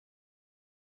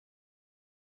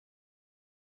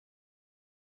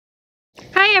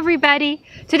Hi everybody!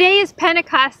 Today is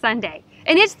Pentecost Sunday,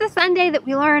 and it's the Sunday that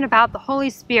we learn about the Holy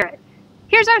Spirit.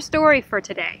 Here's our story for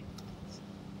today.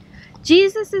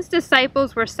 Jesus'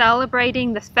 disciples were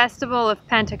celebrating the festival of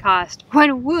Pentecost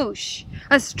when whoosh,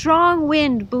 a strong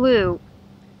wind blew.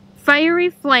 Fiery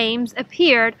flames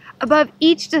appeared above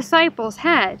each disciple's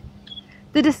head.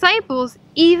 The disciples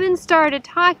even started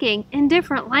talking in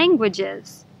different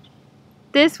languages.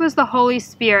 This was the Holy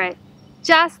Spirit,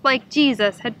 just like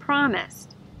Jesus had promised.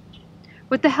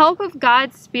 With the help of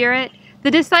God's Spirit,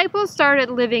 the disciples started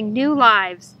living new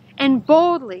lives and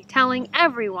boldly telling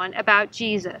everyone about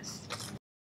Jesus.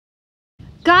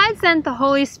 God sent the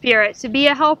Holy Spirit to be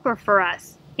a helper for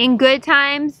us, in good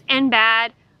times and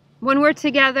bad, when we're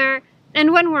together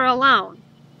and when we're alone.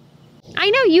 I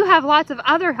know you have lots of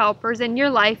other helpers in your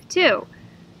life too.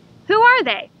 Who are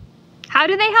they? How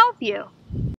do they help you?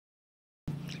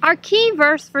 Our key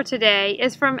verse for today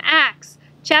is from Acts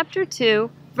chapter 2,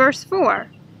 verse 4.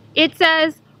 It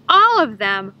says, "All of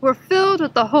them were filled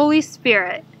with the Holy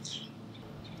Spirit."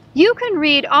 You can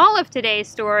read all of today's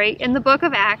story in the book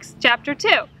of Acts chapter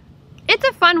 2. It's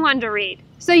a fun one to read,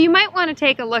 so you might want to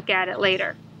take a look at it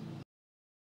later.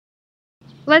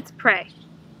 Let's pray.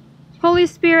 Holy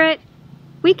Spirit,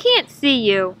 we can't see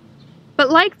you, but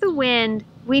like the wind,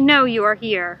 we know you are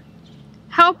here.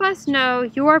 Help us know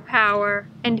your power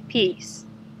and peace.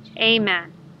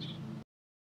 Amen.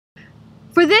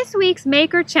 For this week's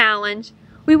Maker Challenge,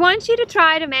 we want you to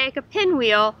try to make a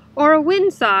pinwheel or a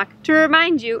windsock to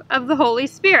remind you of the Holy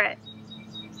Spirit.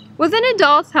 With an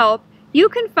adult's help, you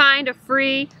can find a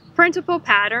free printable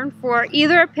pattern for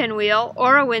either a pinwheel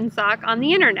or a windsock on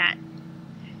the internet.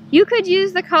 You could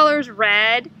use the colors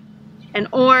red and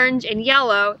orange and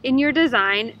yellow in your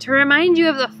design to remind you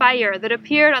of the fire that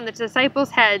appeared on the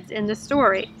disciples' heads in the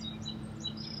story.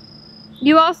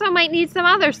 You also might need some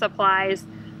other supplies,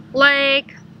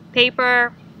 like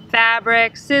paper,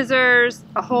 fabric, scissors,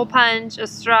 a hole punch, a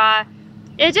straw.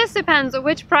 It just depends on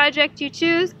which project you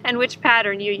choose and which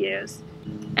pattern you use.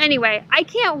 Anyway, I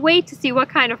can't wait to see what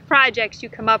kind of projects you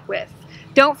come up with.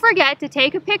 Don't forget to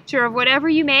take a picture of whatever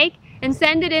you make and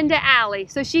send it in to Allie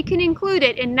so she can include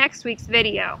it in next week's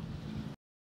video.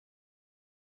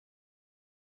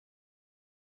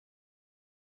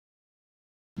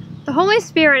 The Holy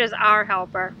Spirit is our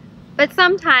helper, but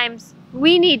sometimes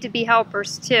we need to be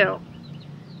helpers too.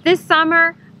 This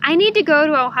summer, I need to go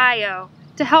to Ohio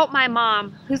to help my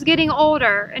mom, who's getting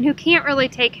older and who can't really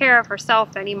take care of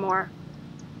herself anymore.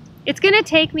 It's going to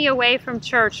take me away from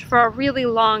church for a really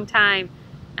long time,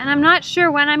 and I'm not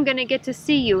sure when I'm going to get to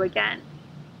see you again.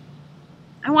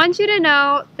 I want you to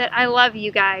know that I love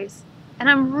you guys, and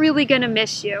I'm really going to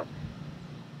miss you.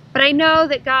 But I know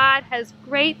that God has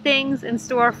great things in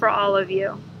store for all of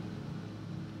you.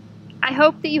 I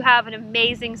hope that you have an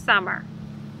amazing summer.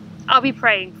 I'll be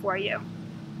praying for you.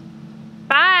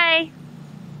 Bye!